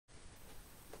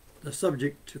The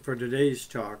subject for today's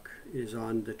talk is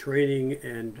on the training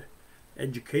and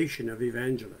education of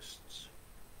evangelists.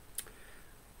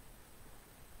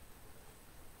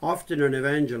 Often an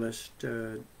evangelist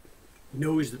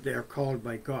knows that they are called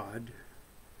by God,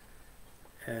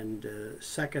 and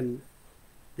second,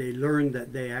 they learn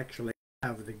that they actually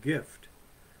have the gift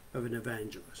of an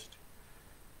evangelist.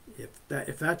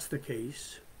 If that's the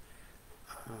case,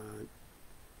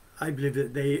 I believe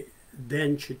that they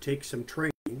then should take some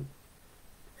training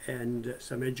and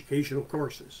some educational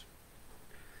courses.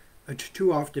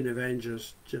 Too often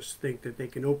evangelists just think that they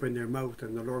can open their mouth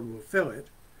and the Lord will fill it,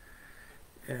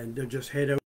 and they'll just head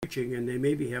out preaching, and they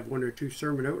maybe have one or two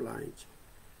sermon outlines.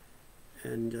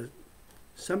 And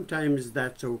sometimes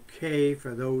that's okay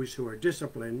for those who are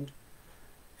disciplined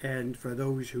and for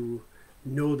those who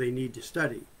know they need to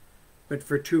study. But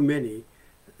for too many,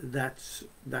 that's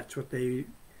what they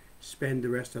spend the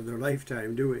rest of their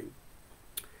lifetime doing.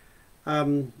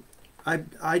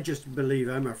 I just believe,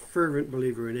 I'm a fervent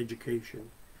believer in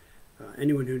education.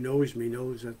 Anyone who knows me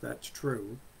knows that that's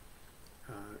true.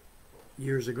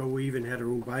 Years ago, we even had our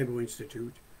own Bible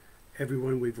Institute.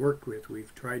 Everyone we've worked with,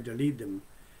 we've tried to lead them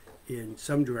in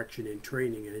some direction in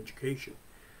training and education.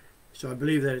 So I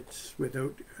believe that it's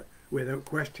without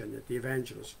question that the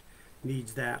evangelist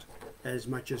needs that as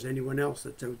much as anyone else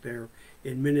that's out there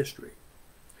in ministry.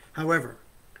 However,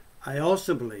 I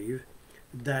also believe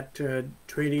that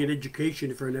training and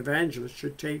education for an evangelist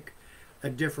should take a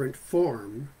different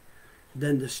form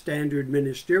than the standard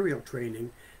ministerial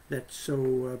training that's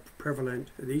so prevalent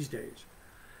these days.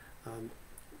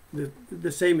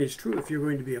 The same is true if you're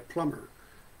going to be a plumber.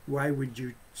 Why would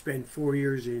you spend 4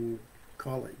 years in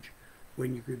college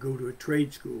when you could go to a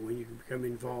trade school, when you could become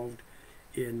involved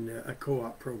in a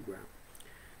co-op program?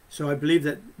 So I believe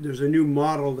that there's a new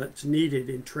model that's needed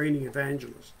in training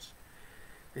evangelists.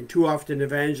 And too often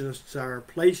evangelists are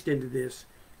placed into this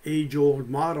age-old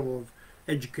model of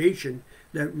education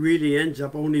that really ends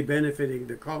up only benefiting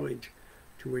the college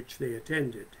to which they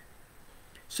attended.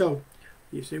 So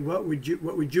you say, what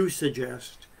would you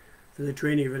suggest for the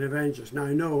training of an evangelist? Now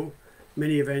I know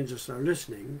many evangelists are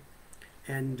listening,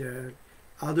 and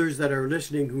others that are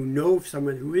listening who know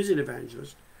someone who is an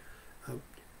evangelist,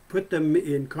 put them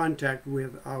in contact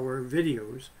with our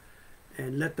videos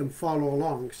and let them follow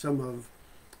along some of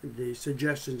the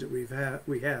suggestions that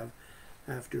we have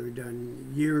after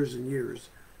done years and years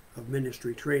of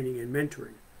ministry training and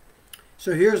mentoring.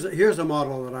 So here's a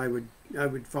model that I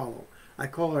would follow. I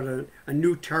call it a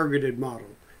new targeted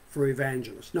model for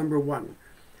evangelists. Number one,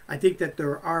 I think that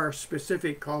there are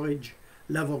specific college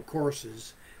level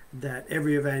courses that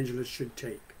every evangelist should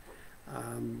take.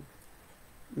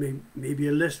 Maybe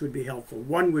a list would be helpful.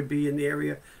 One would be in the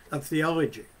area of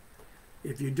theology.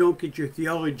 If you don't get your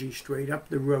theology straight up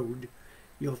the road,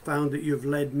 you'll find that you've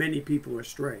led many people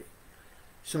astray.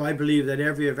 So I believe that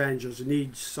every evangelist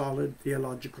needs solid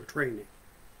theological training.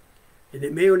 And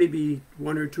it may only be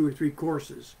 1 or 2 or 3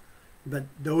 courses, but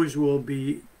those will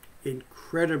be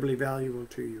incredibly valuable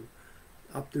to you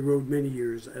up the road many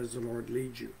years as the Lord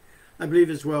leads you. I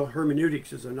believe as well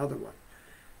hermeneutics is another one.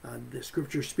 The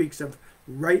scripture speaks of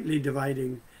rightly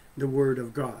dividing the word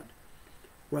of God.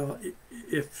 Well,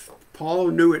 if Paul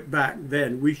knew it back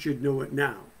then, we should know it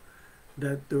now,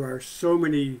 that there are so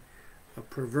many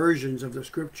perversions of the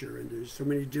scripture, and there's so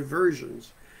many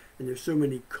diversions, and there's so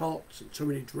many cults and so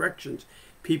many directions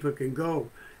people can go.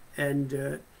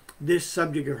 And this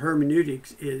subject of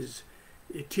hermeneutics is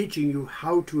teaching you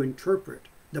how to interpret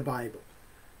the Bible.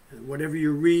 And whatever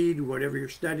you read, whatever you're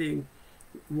studying,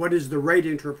 what is the right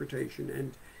interpretation?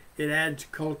 And it adds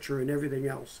culture and everything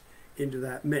else into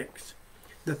that mix.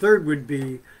 The third would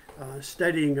be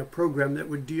studying a program that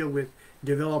would deal with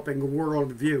developing a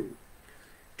worldview.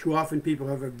 Too often people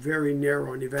have a very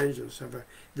narrow, and evangelists have a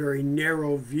very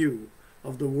narrow view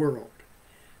of the world.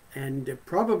 And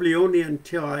probably only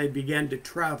until I began to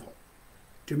travel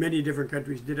to many different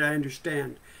countries did I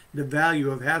understand the value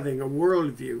of having a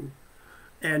worldview.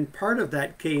 And part of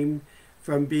that came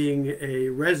from being a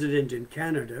resident in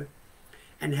Canada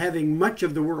and having much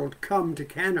of the world come to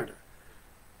Canada.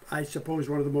 I suppose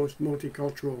one of the most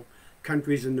multicultural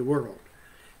countries in the world.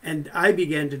 And I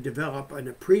began to develop an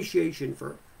appreciation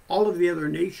for all of the other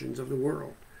nations of the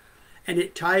world. And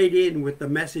it tied in with the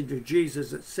message of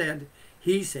Jesus that said,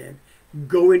 he said,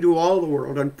 go into all the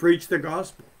world and preach the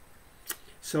gospel.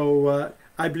 So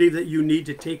I believe that you need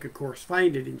to take a course,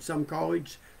 find it in some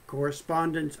college,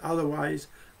 correspondence, otherwise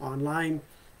online,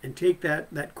 and take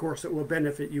that course that will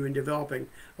benefit you in developing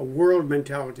a world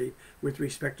mentality with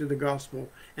respect to the gospel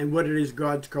and what it is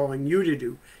God's calling you to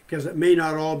do, because it may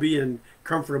not all be in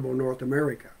comfortable North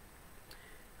America.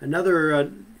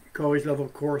 Another college level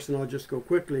course, and I'll just go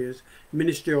quickly, is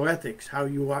ministerial ethics, how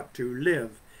you ought to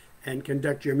live and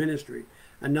conduct your ministry.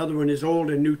 Another one is Old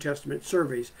and New Testament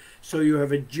surveys. So you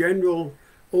have a general,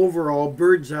 overall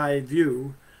bird's eye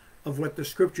view of what the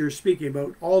scripture is speaking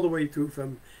about all the way through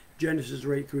from Genesis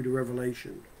right through to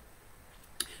Revelation.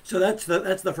 So that's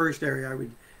the first area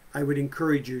I would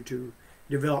encourage you to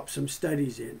develop some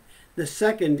studies in. The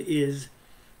second is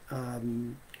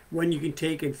one you can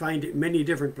take and find it in many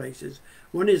different places.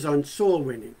 One is on soul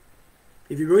winning.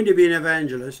 If you're going to be an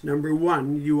evangelist, number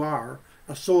one, you are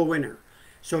a soul winner.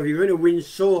 So if you're going to win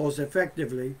souls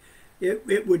effectively,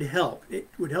 it would help. It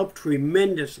would help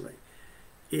tremendously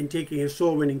in taking a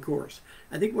soul winning course.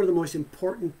 I think one of the most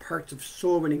important parts of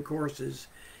soul winning courses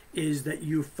is that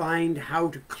you find how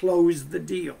to close the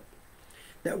deal.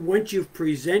 That once you've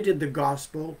presented the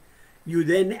gospel, you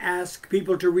then ask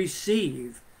people to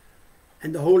receive.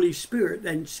 And the Holy Spirit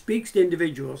then speaks to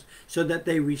individuals so that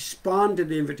they respond to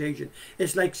the invitation.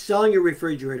 It's like selling a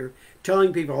refrigerator,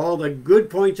 telling people all the good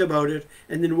points about it,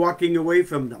 and then walking away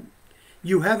from them.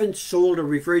 You haven't sold a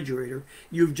refrigerator,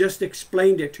 you've just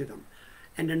explained it to them.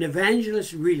 And an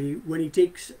evangelist really, when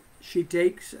she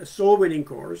takes a soul winning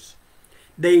course,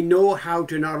 they know how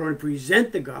to not only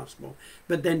present the gospel,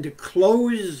 but then to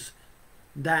close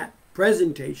that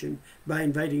presentation by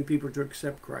inviting people to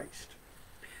accept Christ.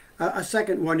 A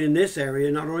second one in this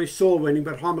area, not only soul winning,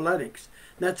 but homiletics.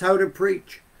 That's how to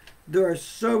preach. There are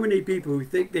so many people who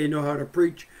think they know how to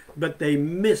preach, but they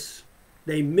miss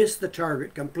the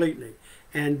target completely.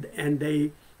 And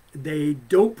they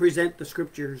don't present the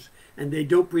scriptures, and they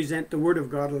don't present the Word of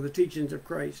God or the teachings of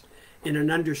Christ in an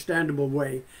understandable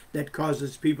way that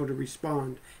causes people to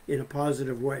respond in a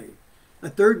positive way. A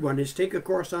third one is take a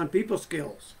course on people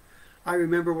skills. I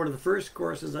remember one of the first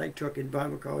courses I took in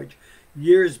Bible college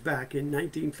years back in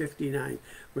 1959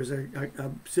 was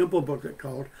a simple booklet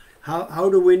called How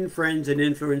to Win Friends and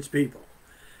Influence People.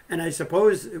 And I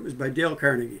suppose it was by Dale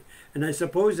Carnegie. And I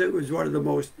suppose it was one of the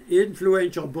most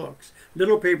influential books,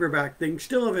 little paperback thing,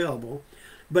 still available.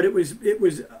 But it was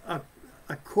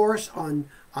a course on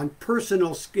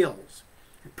personal skills,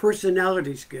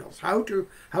 personality skills, how to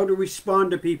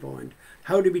respond to people and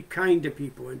how to be kind to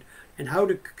people and how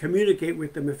to communicate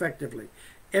with them effectively.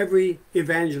 Every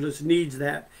evangelist needs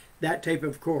that type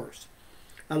of course.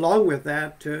 Along with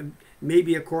that,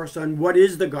 maybe a course on what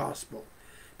is the gospel.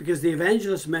 Because the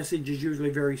evangelist message is usually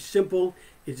very simple,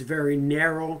 it's very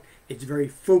narrow, it's very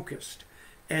focused.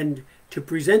 And to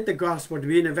present the gospel, to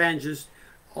be an evangelist,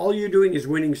 all you're doing is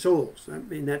winning souls. I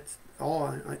mean, that's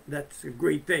a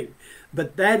great thing.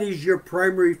 But that is your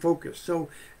primary focus. So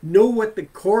know what the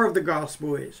core of the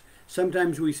gospel is.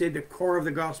 Sometimes we say the core of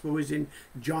the gospel is in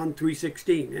John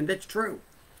 3:16, and that's true.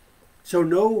 So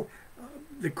know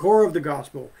the core of the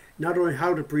gospel, not only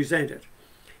how to present it.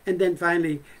 And then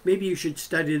finally, maybe you should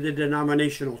study the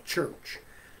denominational church,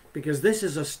 because this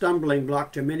is a stumbling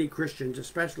block to many Christians,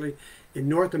 especially in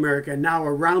North America and now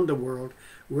around the world,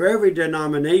 where every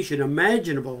denomination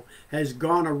imaginable has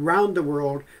gone around the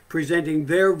world presenting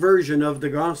their version of the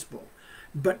gospel,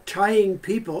 but tying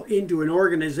people into an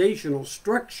organizational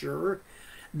structure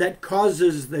that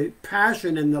causes the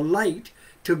passion and the light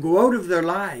to go out of their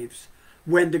lives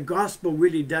when the gospel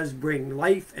really does bring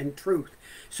life and truth.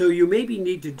 So you maybe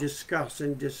need to discuss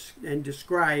and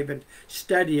describe and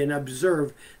study and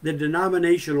observe the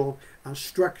denominational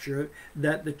structure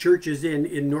that the church is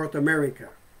in North America.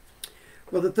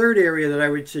 Well, the third area that I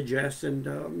would suggest, and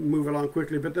move along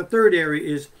quickly, but the third area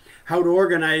is how to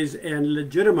organize and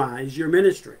legitimize your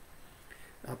ministry.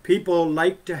 People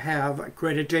like to have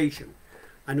accreditation.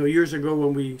 I know years ago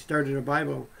when we started a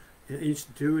Bible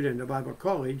Institute and a Bible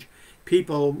college,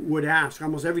 people would ask,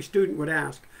 almost every student would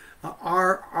ask,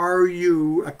 are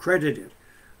you accredited?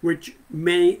 Which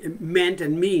meant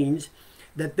and means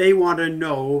that they want to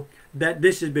know that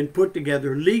this has been put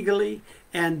together legally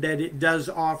and that it does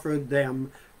offer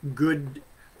them good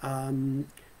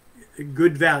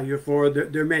value for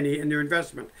their money and their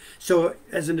investment. So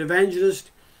as an evangelist,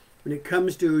 when it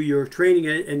comes to your training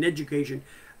and education,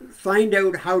 find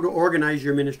out how to organize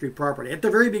your ministry properly. At the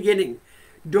very beginning,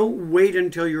 don't wait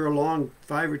until you're along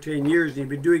 5 or 10 years and you've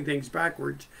been doing things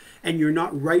backwards and you're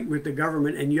not right with the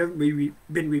government and you haven't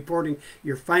been reporting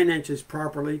your finances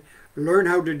properly. Learn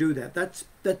how to do that. That's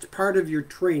part of your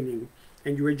training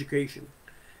and your education.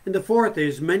 And the fourth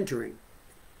is mentoring.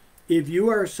 If you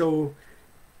are so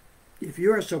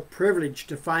privileged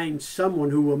to find someone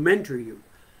who will mentor you,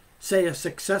 say a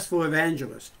successful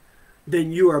evangelist,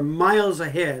 then you are miles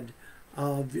ahead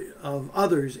of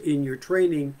others in your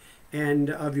training and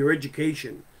of your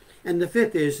education. And the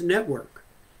fifth is network.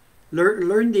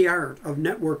 Learn the art of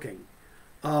networking,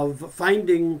 of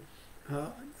finding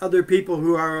other people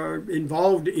who are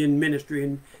involved in ministry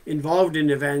and involved in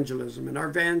evangelism and are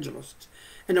evangelists.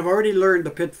 And I've already learned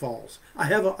the pitfalls. I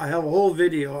have a whole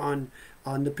video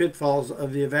on the pitfalls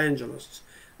of the evangelists.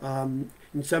 And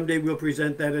someday we'll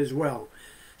present that as well.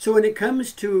 So when it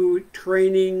comes to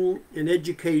training and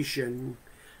education,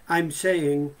 I'm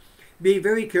saying be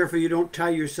very careful you don't tie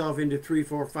yourself into 3,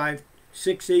 4, 5,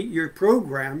 6, 8-year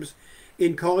programs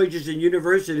in colleges and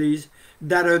universities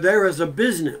that are there as a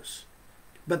business,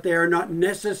 but they are not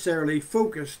necessarily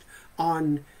focused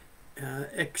on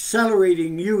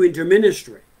accelerating you into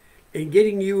ministry and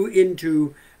getting you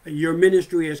into your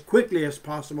ministry as quickly as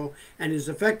possible and as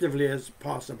effectively as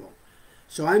possible.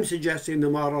 So I'm suggesting the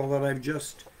model that I've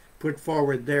just put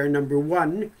forward there. Number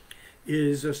one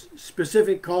is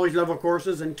specific college level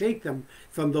courses and take them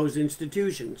from those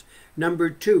institutions. Number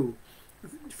two,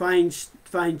 find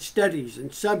studies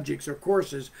and subjects or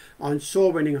courses on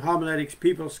soul winning, homiletics,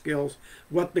 people skills,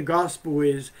 what the gospel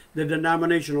is, the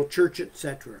denominational church,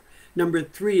 etc. Number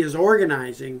three is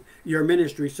organizing your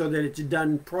ministry so that it's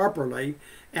done properly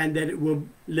and that it will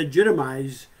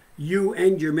legitimize you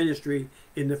and your ministry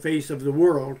in the face of the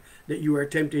world that you are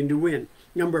attempting to win.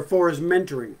 Number four is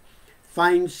mentoring.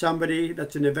 Find somebody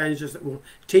that's an evangelist that will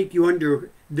take you under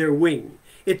their wing.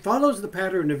 It follows the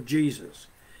pattern of Jesus.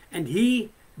 And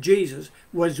Jesus,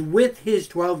 was with his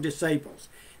 12 disciples.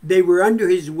 They were under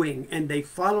his wing and they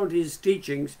followed his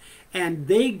teachings and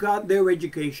they got their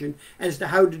education as to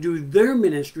how to do their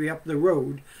ministry up the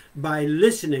road by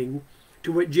listening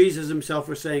to what Jesus himself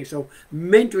was saying. So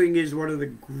mentoring is one of the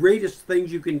greatest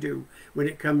things you can do when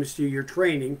it comes to your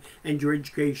training and your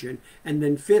education. And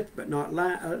then fifth, but not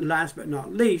last but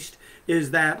not least,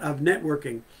 is that of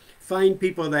networking. Find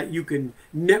people that you can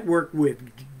network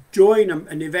with. Join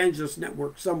an evangelist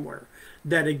network somewhere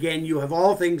that, again, you have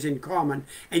all things in common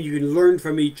and you can learn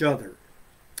from each other.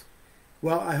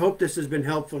 Well, I hope this has been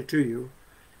helpful to you.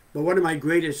 But one of my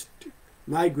greatest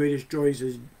joys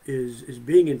is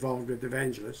being involved with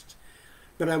evangelists.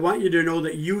 But I want you to know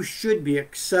that you should be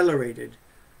accelerated,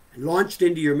 launched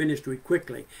into your ministry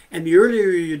quickly. And the earlier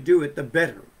you do it, the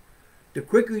better. The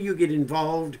quicker you get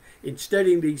involved in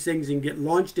studying these things and get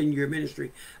launched into your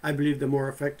ministry, I believe the more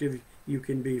effective you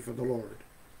can be for the Lord.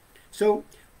 So,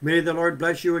 may the Lord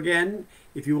bless you again.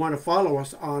 If you want to follow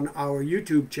us on our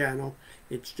YouTube channel,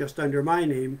 it's just under my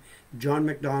name, John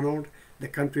MacDonald, the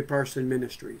Country Parson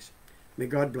Ministries. May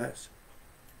God bless.